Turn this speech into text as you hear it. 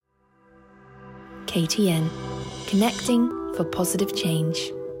KTN, connecting for positive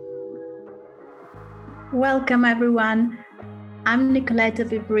change. Welcome everyone. I'm Nicoletta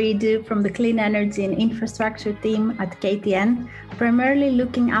Vibridu from the Clean Energy and Infrastructure team at KTN, primarily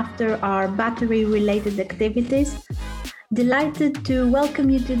looking after our battery-related activities. Delighted to welcome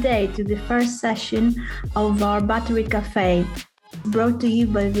you today to the first session of our Battery Caffè, brought to you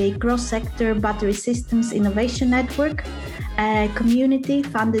by the Cross-Sector Battery Systems Innovation Network, a community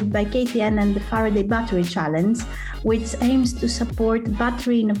funded by KTN and the Faraday Battery Challenge, which aims to support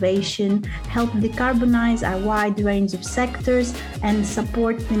battery innovation, help decarbonize a wide range of sectors, and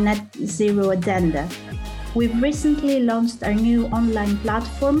support the net zero agenda. We've recently launched our new online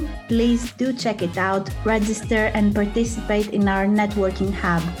platform. Please do check it out, register, and participate in our networking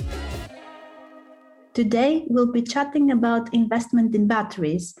hub. Today, we'll be chatting about investment in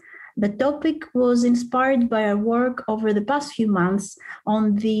batteries. The topic was inspired by our work over the past few months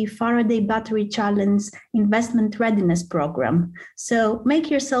on the Faraday Battery Challenge Investment Readiness Program. So make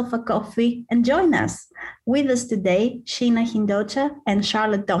yourself a coffee and join us. With us today, Sheena Hindocha and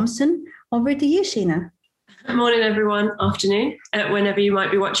Charlotte Thompson. Over to you, Sheena. Morning, everyone. Afternoon, whenever you might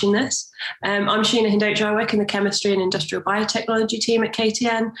be watching this. I'm Sheena Hindocha. I work in the chemistry and industrial biotechnology team at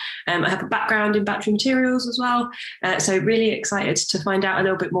KTN. I have a background in battery materials as well. So really excited to find out a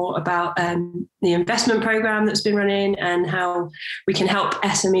little bit more about the investment program that's been running and how we can help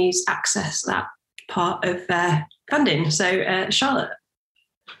SMEs access that part of funding. So Charlotte.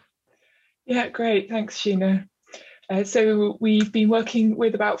 Yeah, great. Thanks, Sheena. So we've been working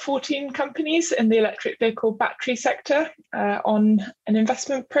with about 14 companies in the electric vehicle battery sector on an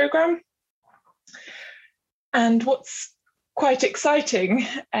investment program. And what's quite exciting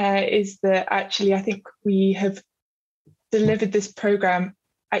is that actually I think we have delivered this program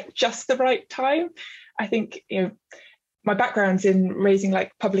at just the right time. I think, my background's in raising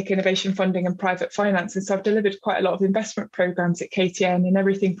like public innovation funding and private finance. And so I've delivered quite a lot of investment programs at KTN and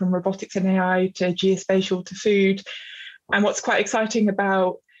everything from robotics and AI to geospatial to food. And what's quite exciting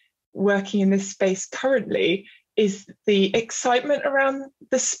about working in this space currently is the excitement around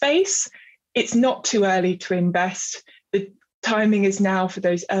the space. It's not too early to invest. The timing is now for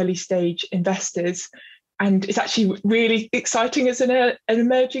those early stage investors. And it's actually really exciting as an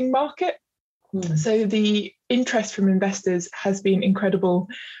emerging market. So the interest from investors has been incredible,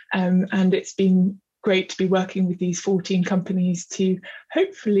 and it's been great to be working with these 14 companies to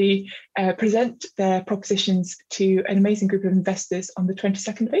hopefully present their propositions to an amazing group of investors on the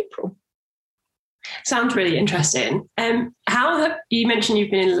 22nd of April. Sounds really interesting. You mentioned you've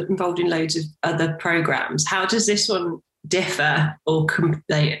been involved in loads of other programs. How does this one differ, or are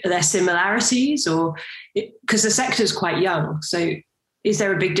there similarities, or because the sector is quite young? So is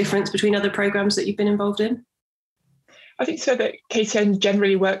there a big difference between other programs that you've been involved in? I think so that KTN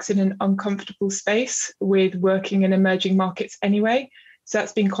generally works in an uncomfortable space with working in emerging markets anyway. So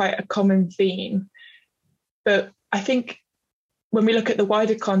that's been quite a common theme. But I think when we look at the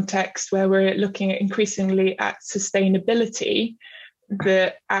wider context where we're looking at increasingly at sustainability,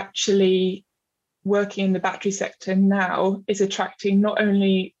 that actually working in the battery sector now is attracting not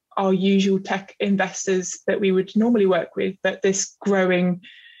only our usual tech investors that we would normally work with, but this growing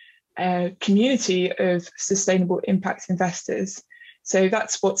community of sustainable impact investors. So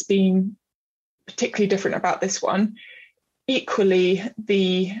that's what's been particularly different about this one. Equally,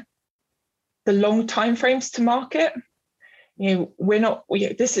 the long timeframes to market.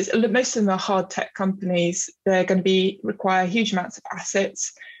 Most of them are hard tech companies. They're going to require huge amounts of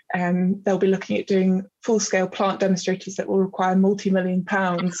assets. They'll be looking at doing full-scale plant demonstrators that will require multi-million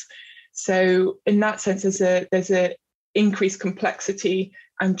pounds. So in that sense, there's a increased complexity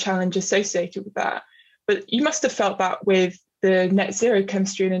and challenge associated with that. But you must have felt that with the net zero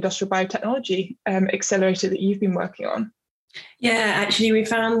chemistry and industrial biotechnology accelerator that you've been working on. Yeah, actually, we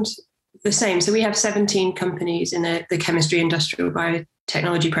found the same. So we have 17 companies in the chemistry industrial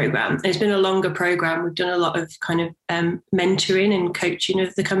biotechnology program. And it's been a longer program. We've done a lot of kind of mentoring and coaching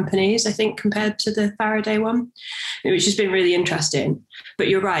of the companies, I think, compared to the Faraday one, which has been really interesting. But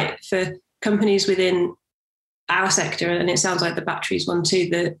you're right, for companies within our sector, and it sounds like the batteries one too,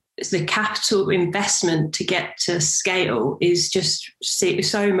 the capital investment to get to scale is just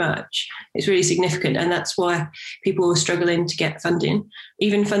so much. It's really significant. And that's why people are struggling to get funding.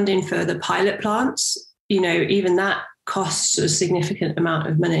 Even funding for the pilot plants, even that costs a significant amount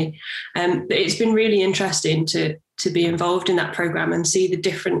of money. But it's been really interesting to be involved in that program and see the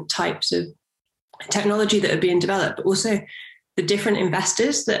different types of technology that are being developed, but also the different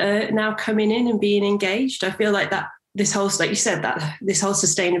investors that are now coming in and being engaged. I feel like that this whole, like you said, that this whole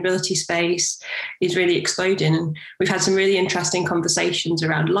sustainability space is really exploding. And we've had some really interesting conversations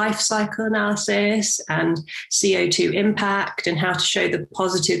around life cycle analysis and CO2 impact and how to show the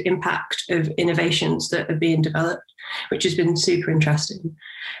positive impact of innovations that are being developed, which has been super interesting.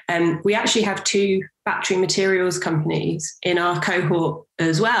 We actually have 2 battery materials companies in our cohort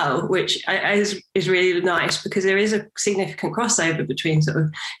as well, which is really nice because there is a significant crossover between sort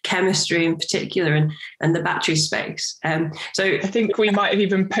of chemistry in particular and the battery space. So I think we might have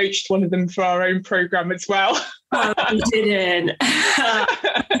even poached one of them for our own program as well. Oh, we didn't.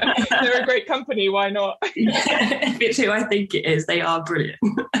 They're a great company, why not? If it's who I think it is, they are brilliant.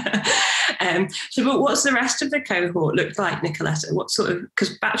 But what's the rest of the cohort look like, Nicoletta? What sort of,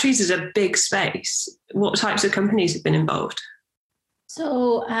 because batteries is a big space, what types of companies have been involved?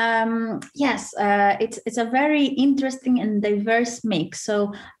 So yes, it's a very interesting and diverse mix.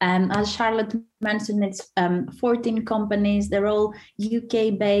 So as Charlotte mentioned, it's 14 companies. They're all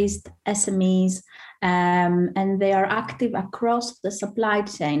UK-based SMEs, and they are active across the supply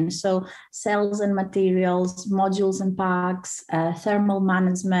chain. So cells and materials, modules and packs, thermal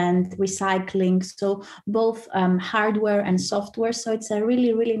management, recycling. So both hardware and software. So it's a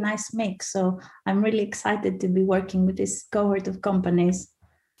really, really nice mix. So I'm really excited to be working with this cohort of companies.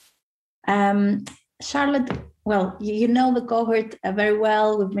 Charlotte, well, you know the cohort very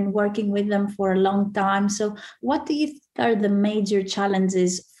well. We've been working with them for a long time. So what do you think are the major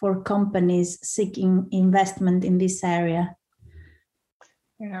challenges for companies seeking investment in this area?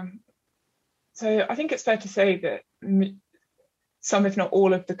 Yeah. So I think it's fair to say that some, if not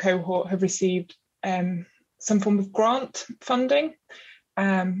all, of the cohort have received some form of grant funding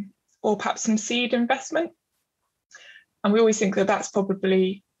or perhaps some seed investment. And we always think that that's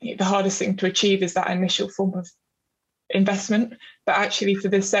probably the hardest thing to achieve, is that initial form of investment. But actually for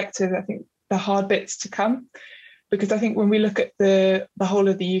this sector, I think the hard bits to come, because I think when we look at the whole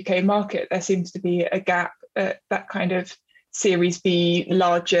of the UK market, there seems to be a gap at that kind of Series B,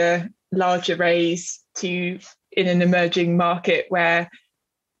 larger raise to in an emerging market where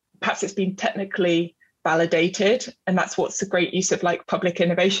perhaps it's been technically validated, and that's what's the great use of like public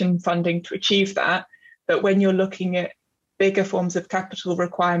innovation funding to achieve that. But when you're looking at bigger forms of capital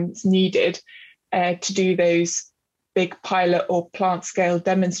requirements needed to do those big pilot or plant scale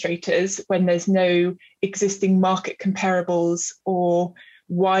demonstrators, when there's no existing market comparables or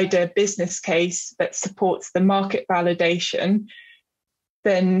wider business case that supports the market validation,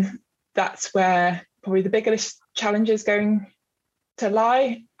 then that's where probably the biggest challenge is going to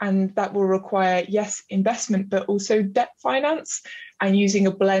lie. And that will require, yes, investment, but also debt finance, and using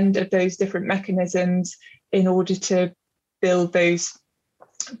a blend of those different mechanisms in order to build those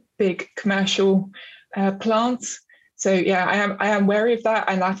big commercial plants. So yeah, I am wary of that,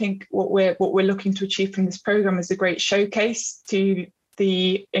 and I think what we're looking to achieve from this program is a great showcase to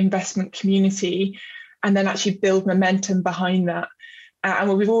the investment community, and then actually build momentum behind that.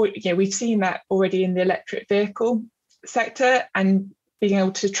 And we've seen that already in the electric vehicle sector, and being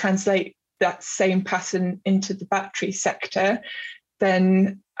able to translate that same pattern into the battery sector,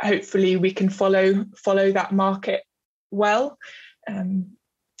 then hopefully we can follow that market well, and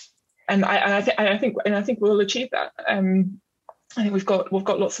I think we'll achieve that. I think we've got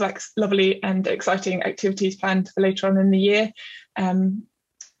lots of lovely and exciting activities planned for later on in the year, and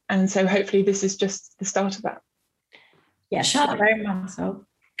so hopefully this is just the start of that. Yes, Charlotte, very much so.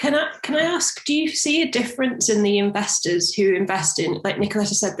 Can I ask, do you see a difference in the investors who invest in, like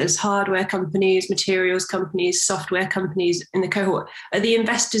Nicoletta said, there's hardware companies, materials companies, software companies in the cohort. Are the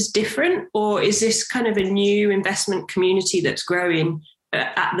investors different, or is this kind of a new investment community that's growing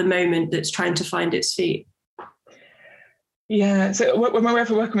at the moment that's trying to find its feet? Yeah, so when we're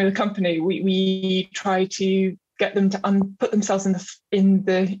working with a company, we try to get them to put themselves in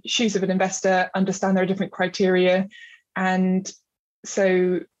the shoes of an investor, understand their different criteria. And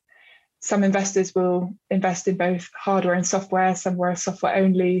so some investors will invest in both hardware and software. Some are software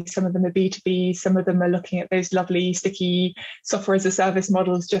only, some of them are B2B, some of them are looking at those lovely sticky software as a service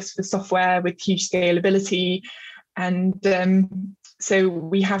models just for software with huge scalability. And so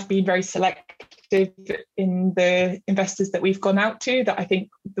we have been very selective in the investors that we've gone out to that I think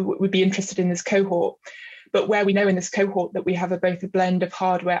would be interested in this cohort. But where we know in this cohort that we have both a blend of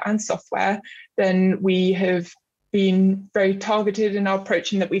hardware and software, then we have been very targeted in our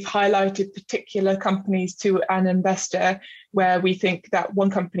approach, and that we've highlighted particular companies to an investor where we think that one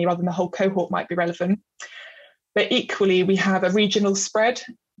company rather than the whole cohort might be relevant. But equally, we have a regional spread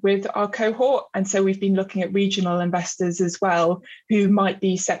with our cohort. And so we've been looking at regional investors as well, who might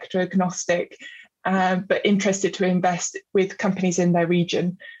be sector agnostic, but interested to invest with companies in their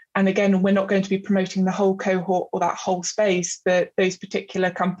region. And again, we're not going to be promoting the whole cohort or that whole space, but those particular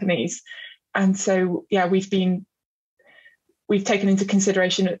companies. And so, yeah, we've taken into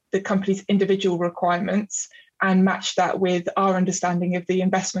consideration the company's individual requirements and matched that with our understanding of the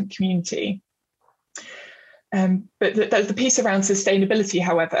investment community. But the piece around sustainability,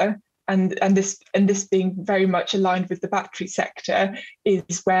 however, and this being very much aligned with the battery sector,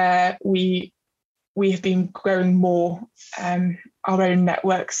 is where we have been growing more our own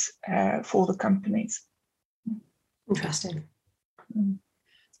networks for the companies. Interesting.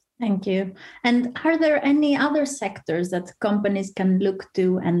 Thank you. And are there any other sectors that companies can look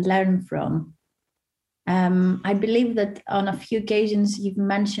to and learn from? I believe that on a few occasions you've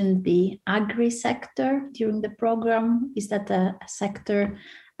mentioned the agri sector during the program. Is that a sector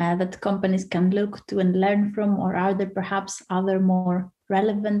that companies can look to and learn from, or are there perhaps other more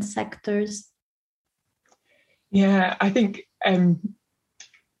relevant sectors? Yeah, I think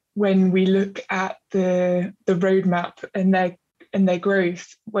when we look at the roadmap and their growth,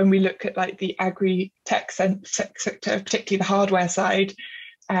 when we look at like the agri-tech sector, particularly the hardware side,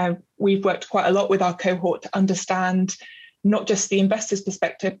 we've worked quite a lot with our cohort to understand not just the investor's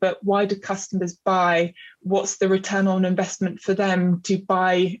perspective, but why do customers buy? What's the return on investment for them to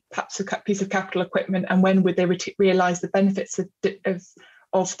buy perhaps a piece of capital equipment, and when would they realise the benefits of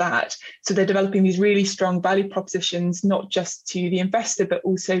that? So they're developing these really strong value propositions, not just to the investor, but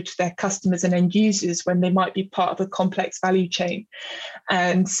also to their customers and end users when they might be part of a complex value chain.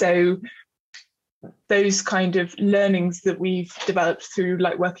 And so those kind of learnings that we've developed through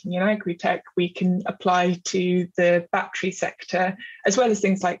like working in agri-tech, we can apply to the battery sector, as well as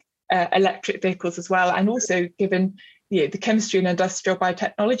things like electric vehicles as well. And also given the chemistry and industrial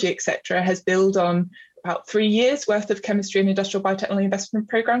biotechnology, etc., has built on about 3 years worth of chemistry and industrial biotechnology investment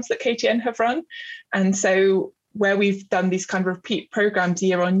programs that KTN have run. And so where we've done these kind of repeat programs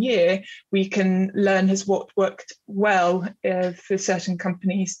year on year, we can learn what worked well for certain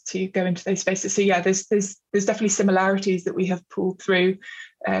companies to go into those spaces. So yeah, there's definitely similarities that we have pulled through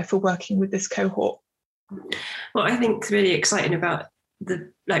for working with this cohort. What I think is really exciting about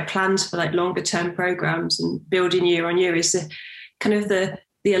the plans for longer term programs and building year on year is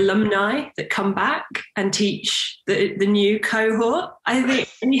the alumni that come back and teach the new cohort. I think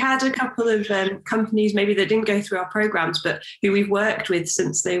we had a couple of companies maybe that didn't go through our programs, but who we've worked with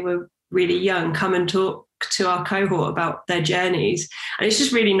since they were really young, come and talk to our cohort about their journeys. And it's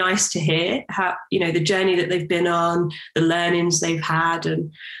just really nice to hear how, the journey that they've been on, the learnings they've had,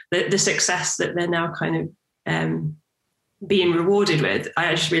 and the success that they're now kind of being rewarded with.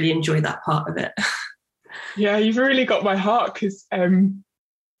 I just really enjoy that part of it. Yeah, you've really got my heart, because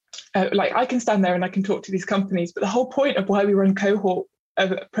I can stand there and I can talk to these companies, but the whole point of why we run cohort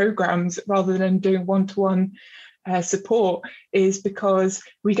programs rather than doing one-to-one support is because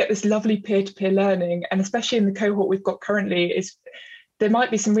we get this lovely peer-to-peer learning. And especially in the cohort we've got currently, is there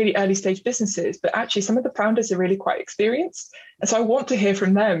might be some really early stage businesses, but actually some of the founders are really quite experienced. And so I want to hear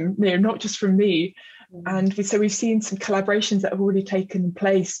from them, not just from me. And so we've seen some collaborations that have already taken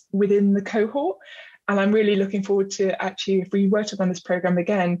place within the cohort. And I'm really looking forward to actually, if we were to run this program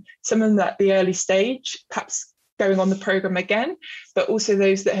again, some of them at the early stage, perhaps going on the program again, but also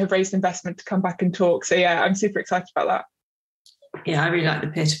those that have raised investment to come back and talk. So yeah, I'm super excited about that. Yeah, I really like the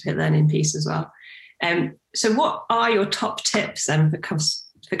peer-to-peer learning piece as well. So what are your top tips then for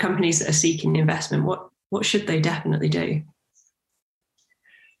companies that are seeking investment? What should they definitely do?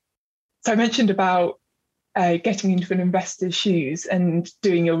 So I mentioned about getting into an investor's shoes and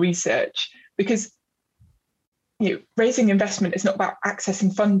doing your research, because raising investment is not about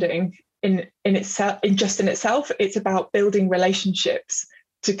accessing funding in itself. It's about building relationships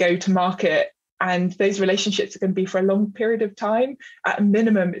to go to market, and those relationships are going to be for a long period of time. At a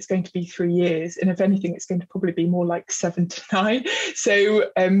minimum, it's going to be 3 years, and if anything, it's going to probably be more like 7 to 9. So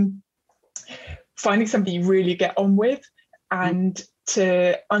finding somebody you really get on with, and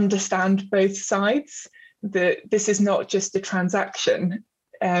to understand both sides, that this is not just a transaction.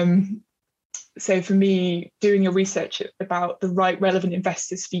 So for me, doing your research about the right relevant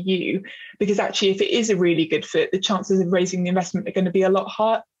investors for you, because actually if it is a really good fit, the chances of raising the investment are going to be a lot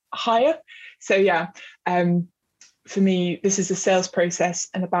higher. So yeah, for me, this is a sales process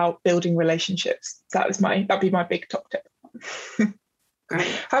and about building relationships. That'd be my big top tip. Great.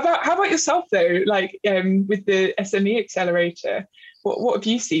 How about yourself though? With the SME accelerator, what have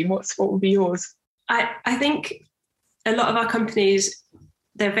you seen? What would be yours? I think a lot of our companies,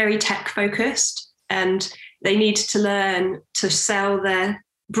 they're very tech focused, and they need to learn to sell their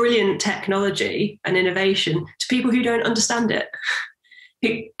brilliant technology and innovation to people who don't understand it.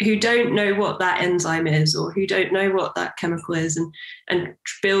 who don't know what that enzyme is, or who don't know what that chemical is, and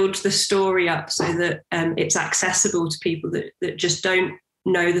build the story up so that it's accessible to people that just don't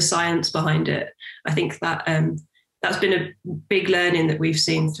know the science behind it. I think that that's been a big learning that we've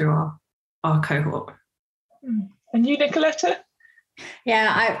seen through our cohort. And you, Nicoletta?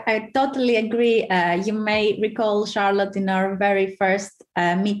 Yeah, I totally agree. You may recall, Charlotte, in our very first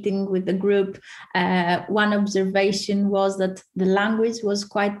meeting with the group, one observation was that the language was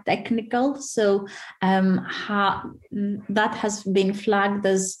quite technical. So that has been flagged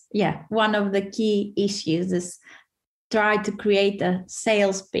as, one of the key issues is try to create a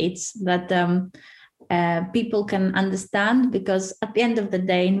sales pitch that people can understand, because at the end of the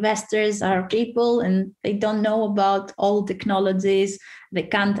day, investors are people and they don't know about all technologies. They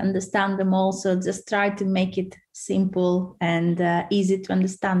can't understand them all. So just try to make it simple and easy to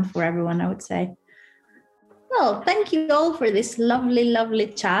understand for everyone, I would say. Well, thank you all for this lovely, lovely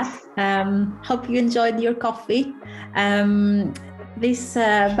chat. Hope you enjoyed your coffee. This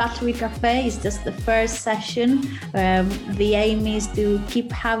Battery Cafe is just the first session. The aim is to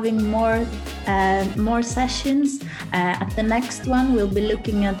keep having more sessions. At the next one, we'll be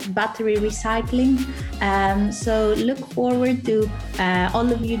looking at battery recycling. So look forward to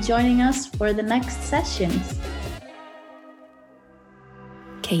all of you joining us for the next sessions.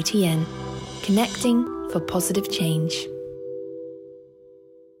 KTN, connecting for positive change.